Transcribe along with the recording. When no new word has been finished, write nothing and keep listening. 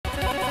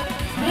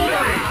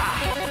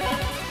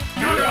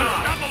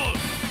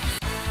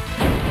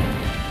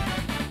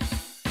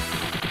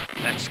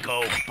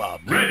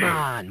Bob. Ready. Come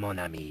on, mon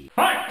ami.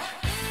 Fight!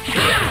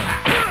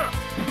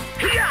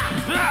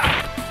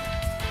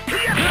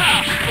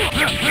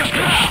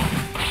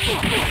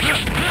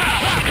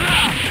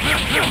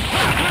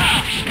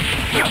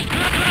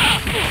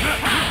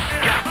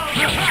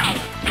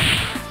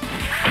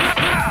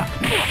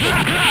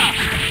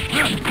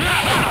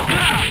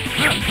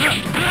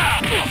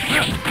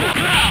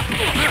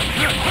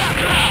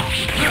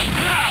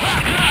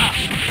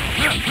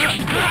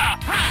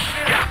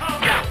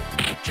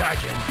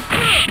 Charging.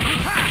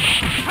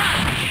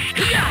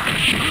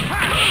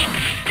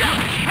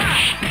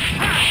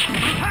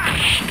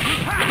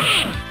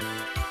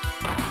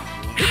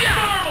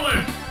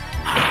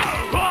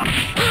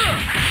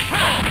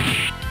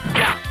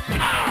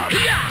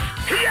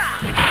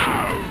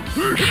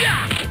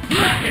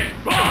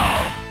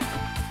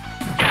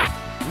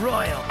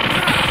 Royal.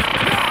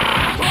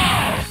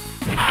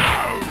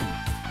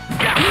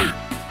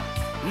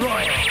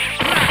 Royal.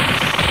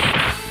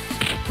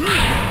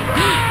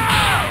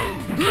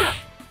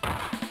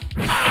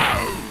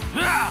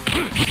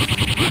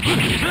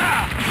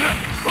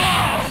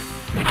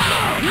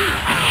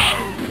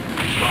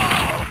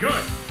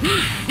 Good.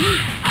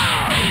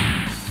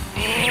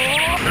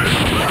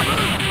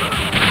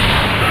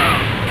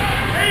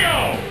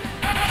 AO!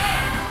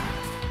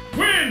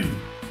 Win!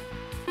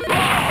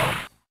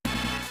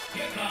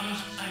 Here comes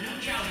a new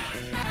challenger.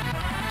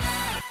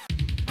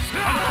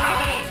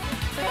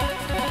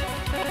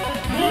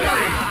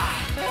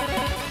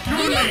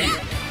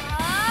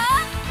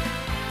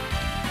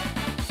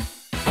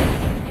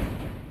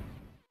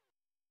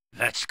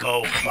 Let's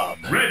go, Bob.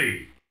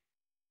 Ready.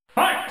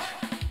 Fight!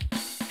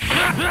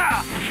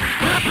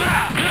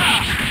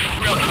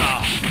 Real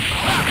talk.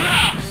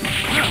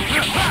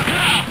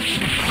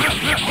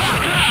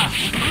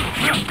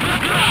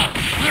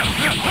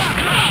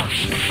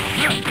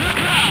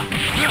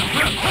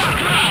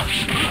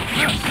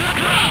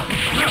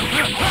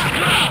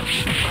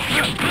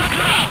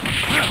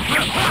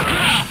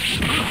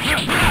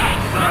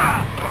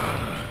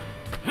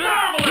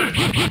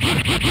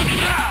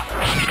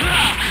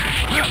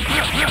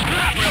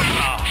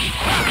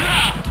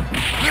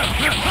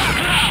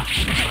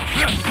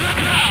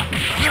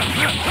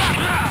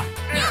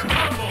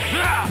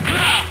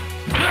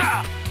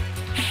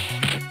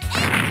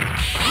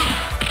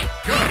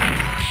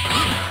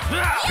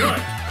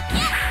 Good.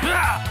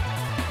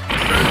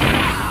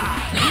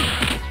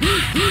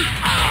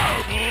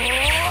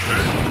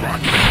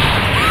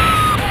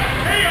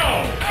 AO!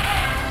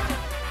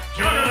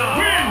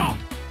 Win!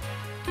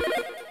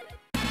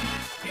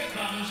 Here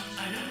comes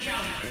a new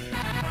challenger.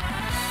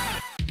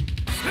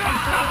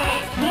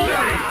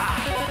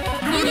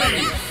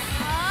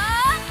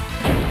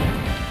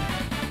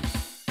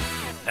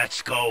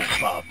 Let's go,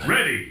 Bob.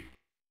 Ready.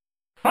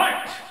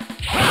 Fight! Good.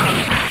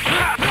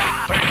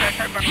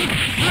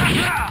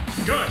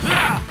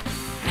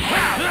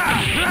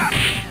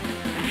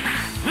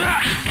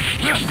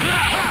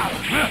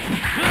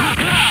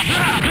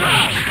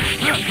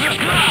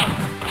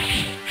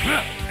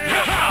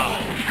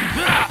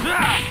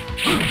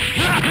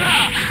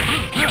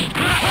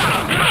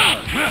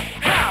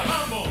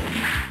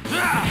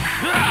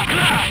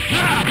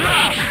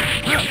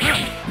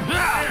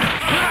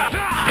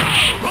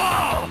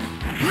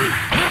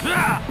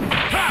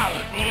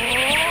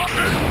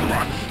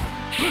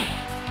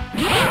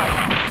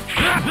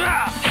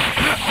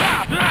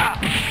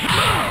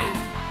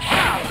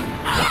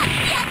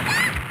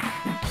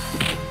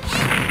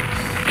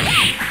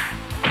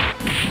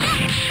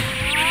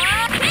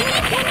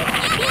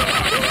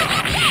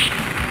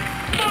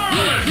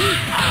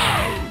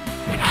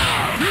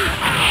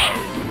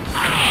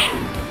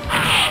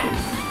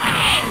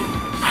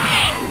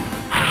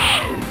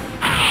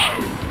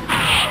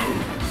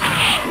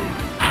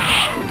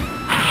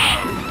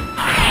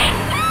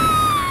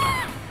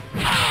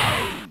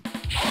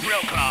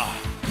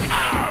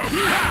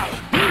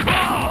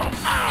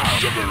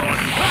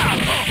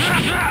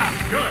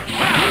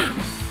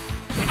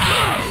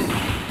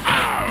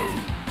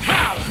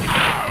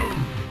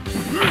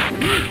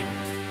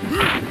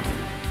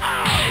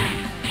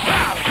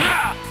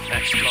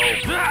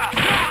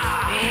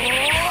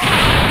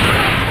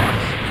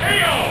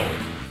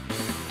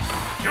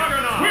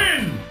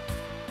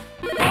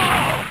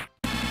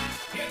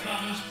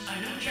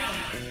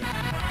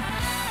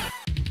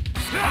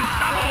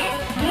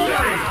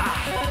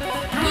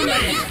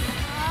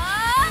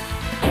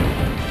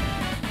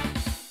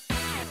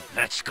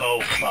 Let's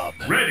go, Bob.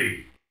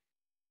 Ready.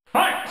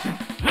 Fight! First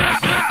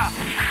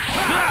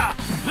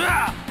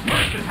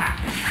attack.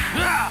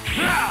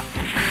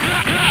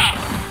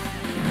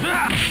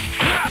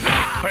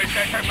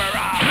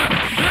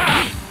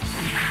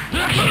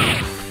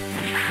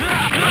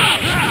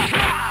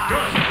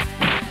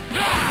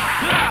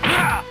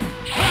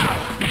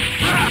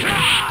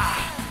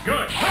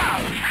 Good.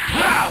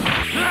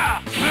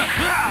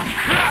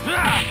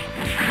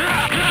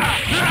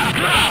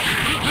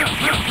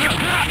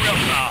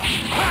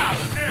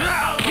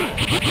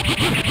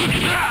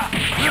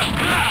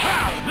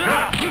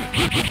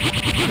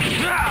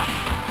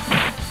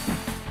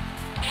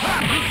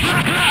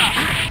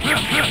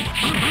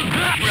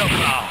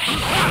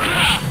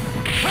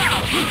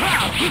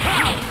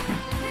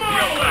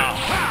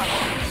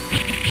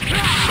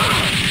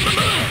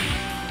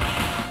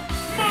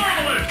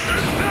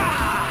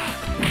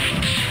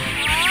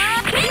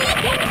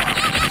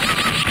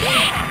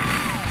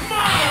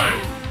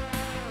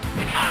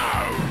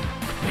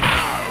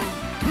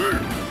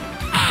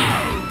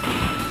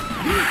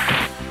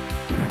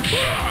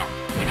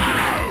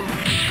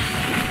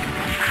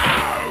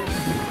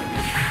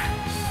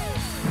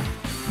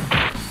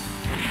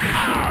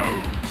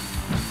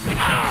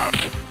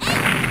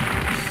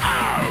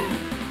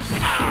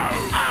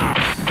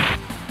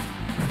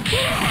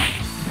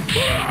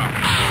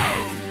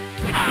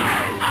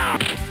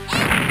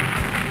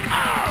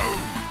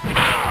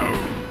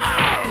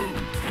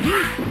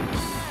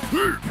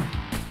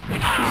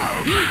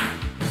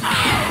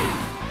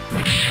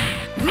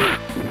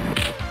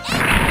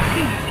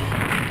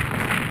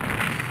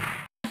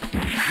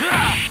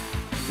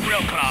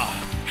 Real claw.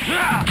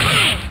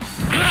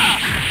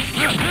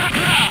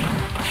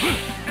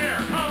 Air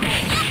combo.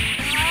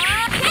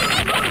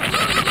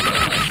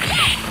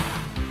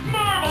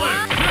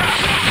 Marvelous.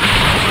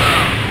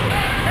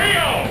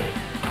 KO.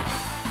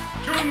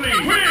 Chun-Li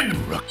win.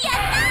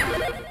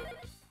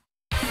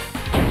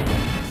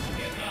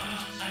 Here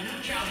comes a new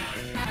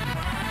challenger.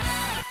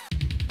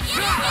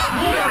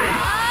 Glory.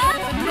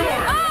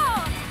 North.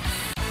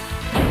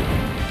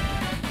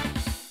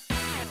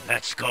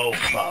 Let's go,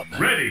 bub.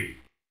 Ready.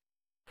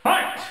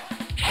 Fight.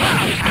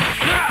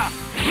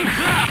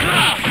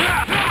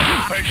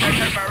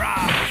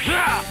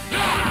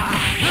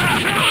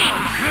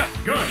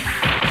 Good.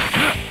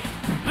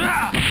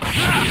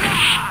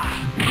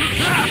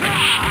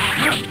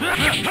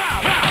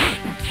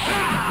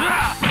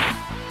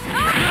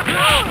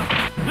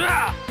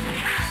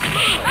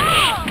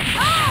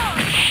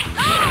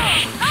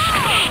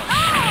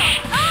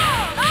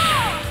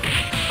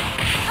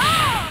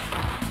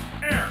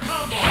 Air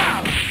combo.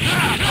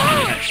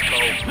 Let's go.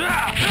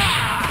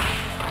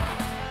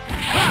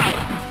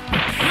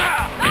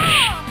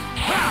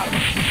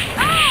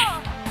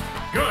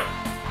 Good.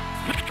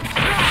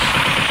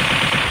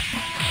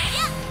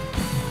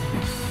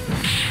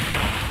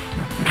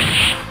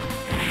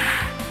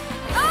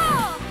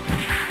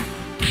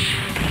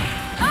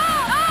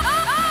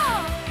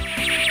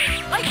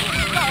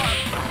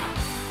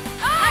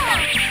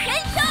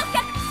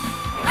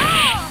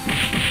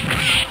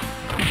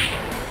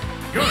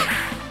 Good.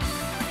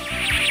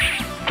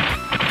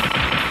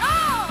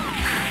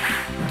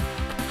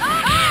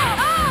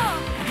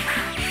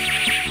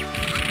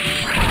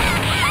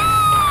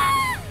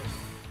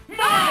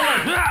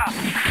 Marvelous.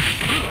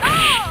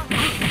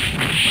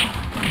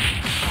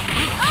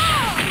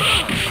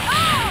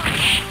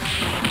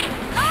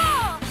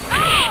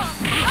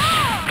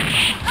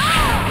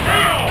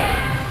 KO.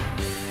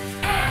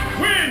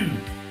 Win.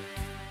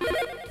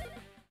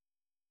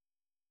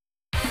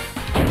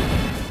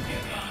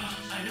 Here comes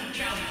a new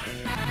challenger.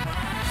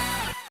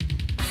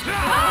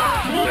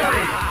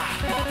 Glory.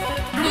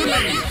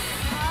 Chun-Li.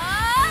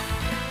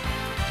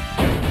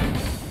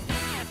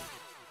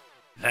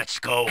 Let's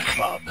go,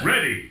 bub.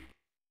 Ready.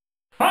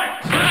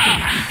 Fight.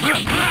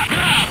 Real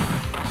claw.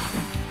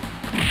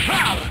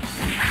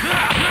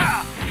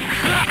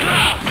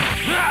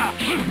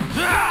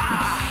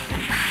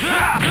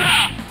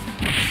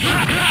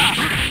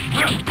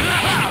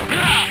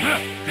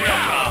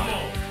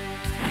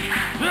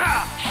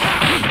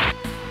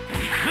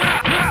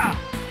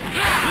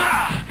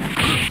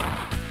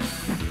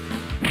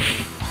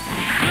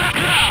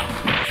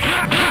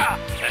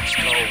 Let's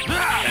go.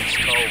 Let's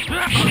go.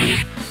 Real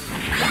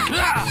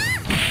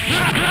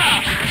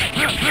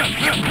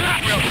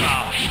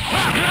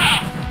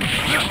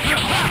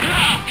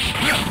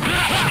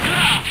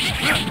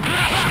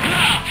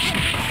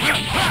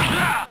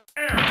claw.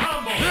 Air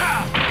combo.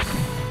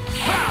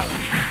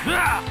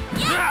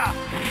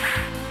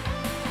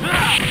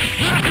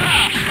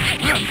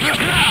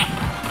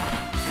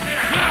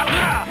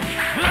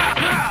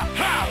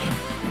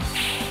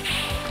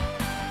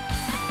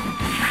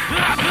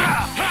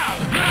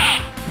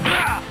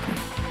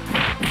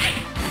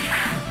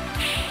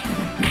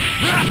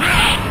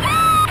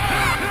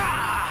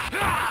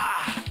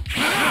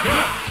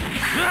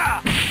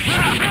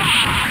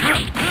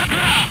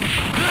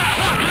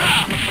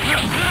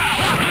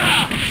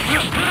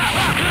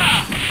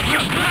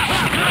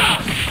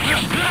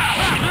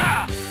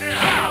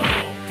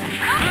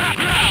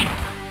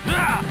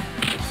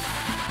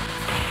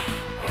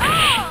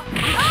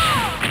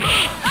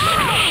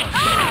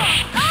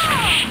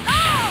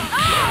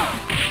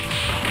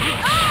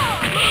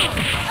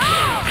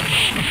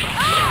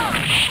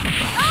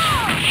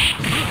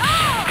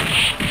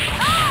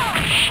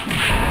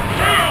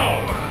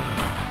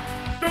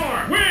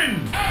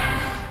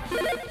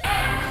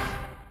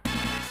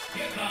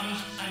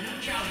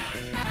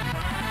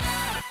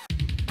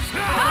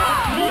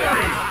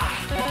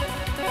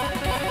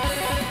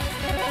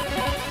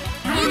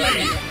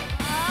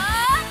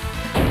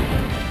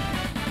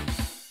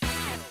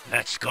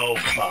 Let's go,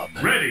 bub.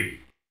 Ready.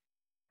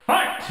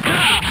 Fight!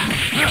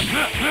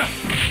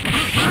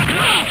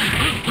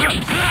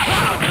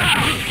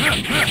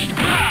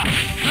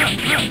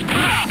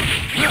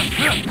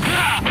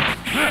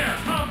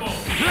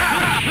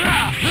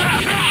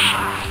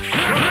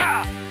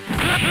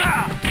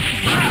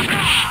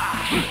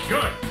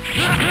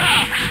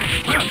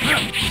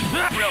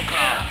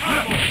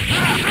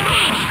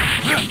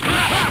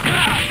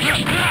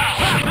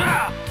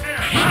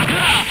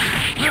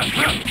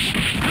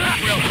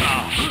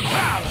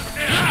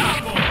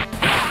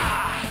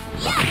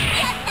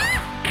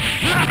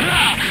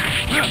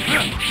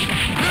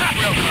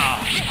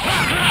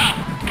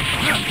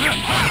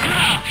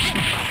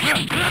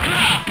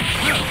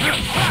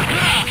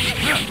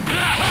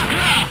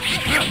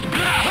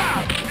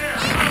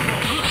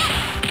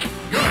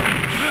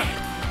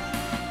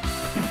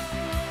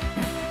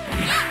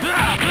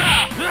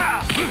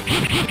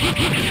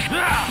 Real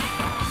claw.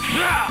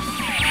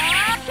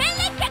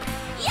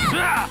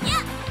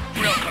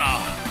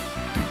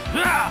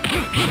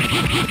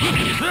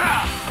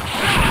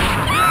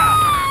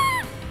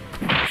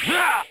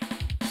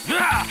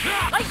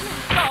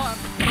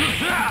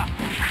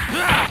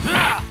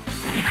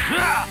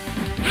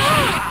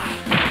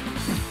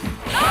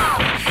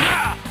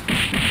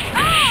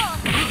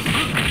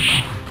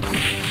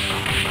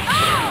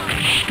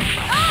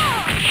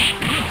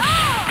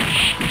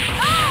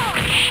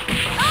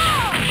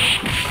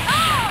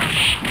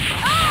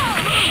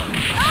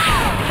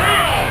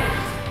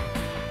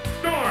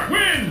 Storm,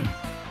 win!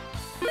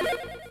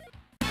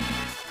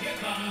 Here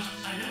comes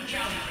a new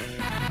challenger.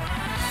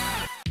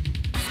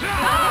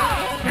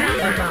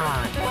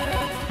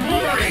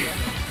 Glory!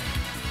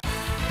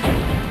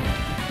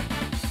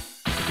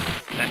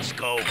 Let's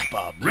go,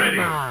 Bob. Ready!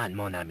 Come on,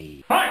 mon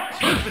ami. Fight!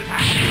 First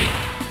attack!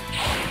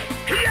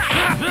 Air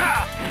combo!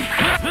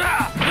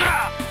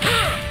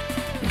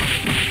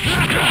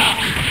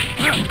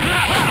 Real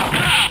claw.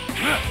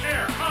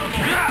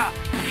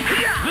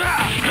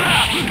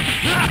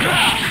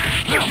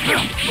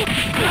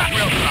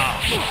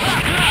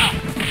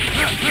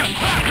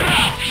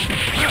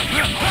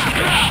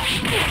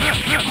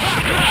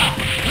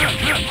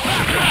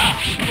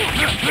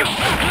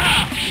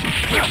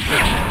 Real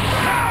claw.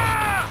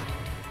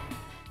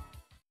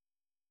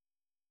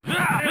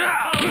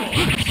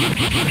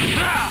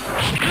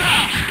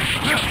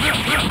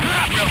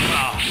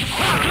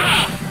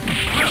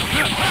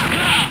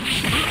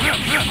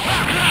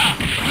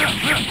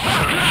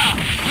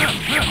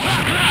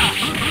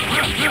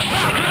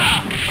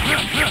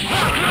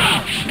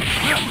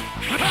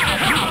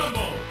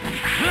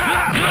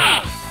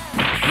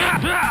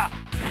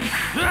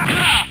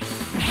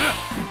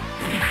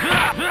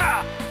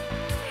 Combo!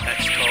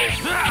 Let's go.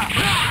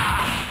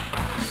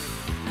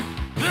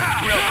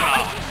 Real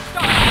claw.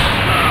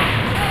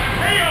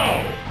 KO!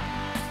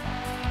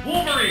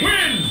 Wolverine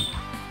wins!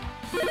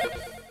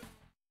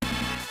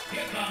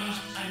 Here comes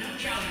a new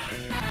challenger.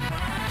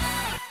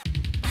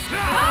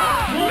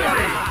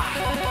 Wolverine!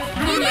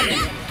 You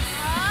lead!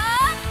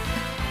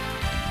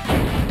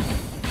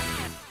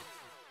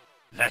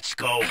 Let's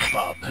go,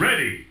 Bob.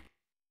 Ready!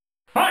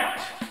 Fight!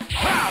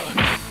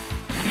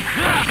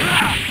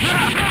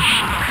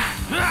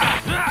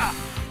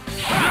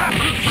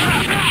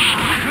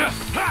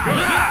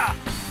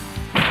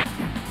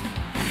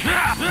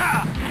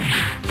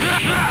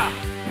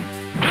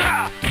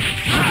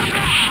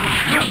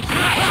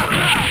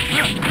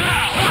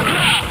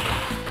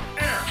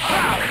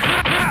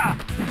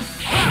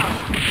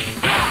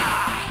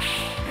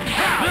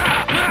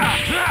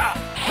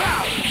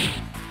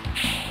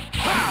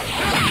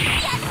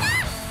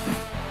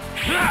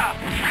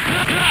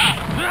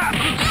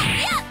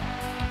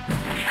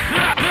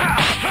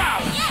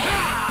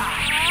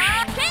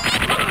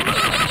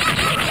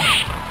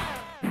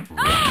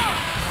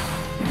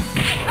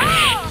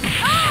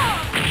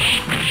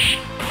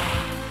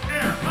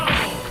 Air combo! Air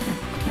combo!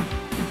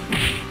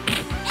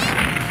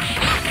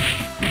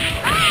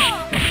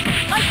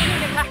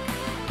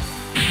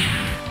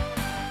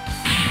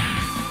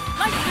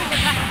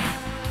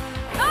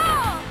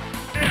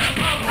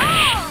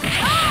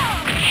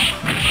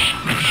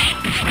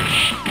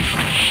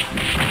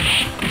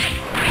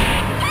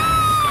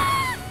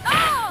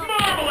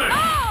 Marvelous!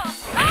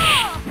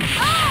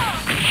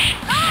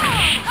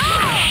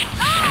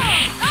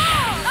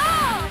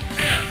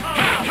 Air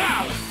combo!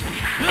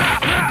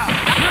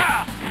 Let's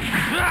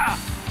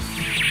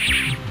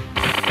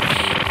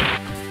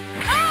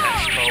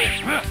go.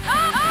 Real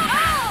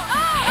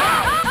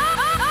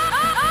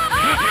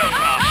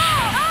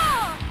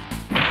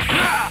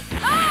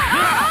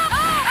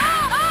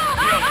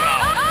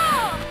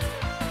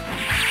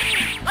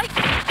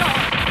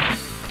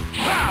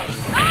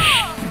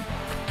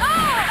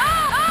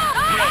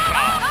claw. Real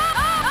claw.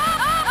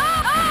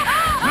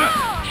 Real claw.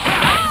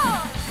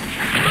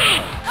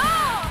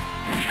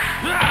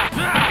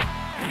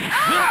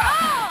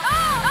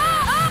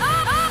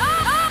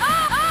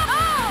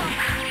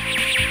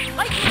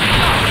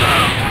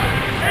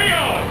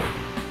 KO!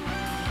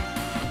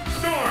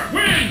 Storm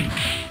wins!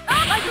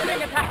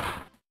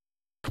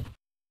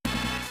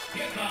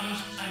 Here comes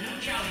a new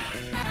challenger.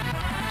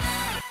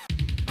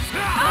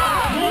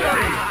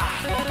 Wolverine!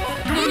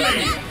 You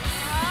lead!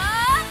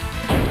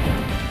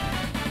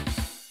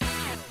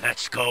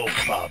 Let's go,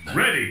 Bob.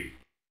 Ready!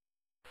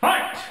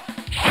 Fight!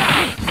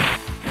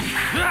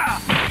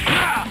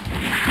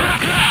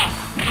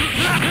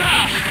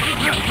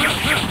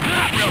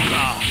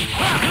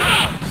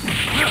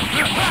 Real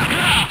claw.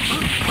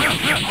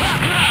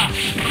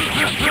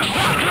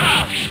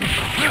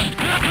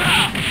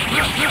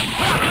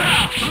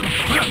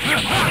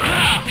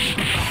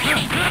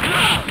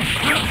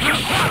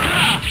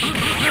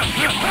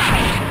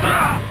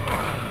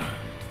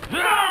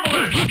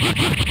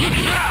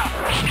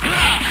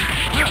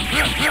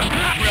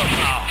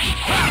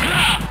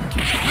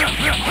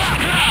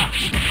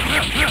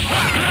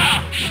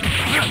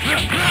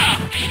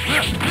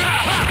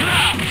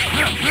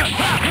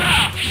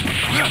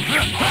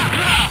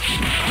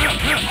 Real claw.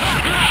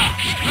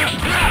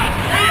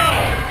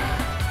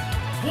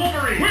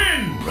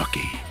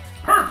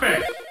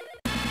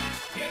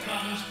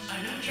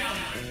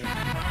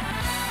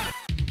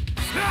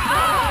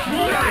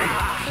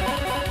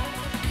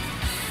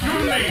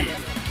 lead.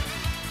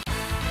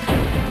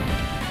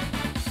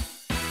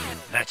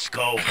 Let's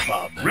go,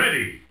 bub.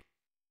 Ready.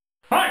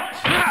 Fight!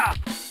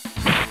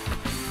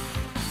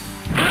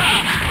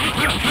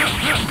 Real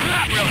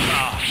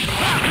talk.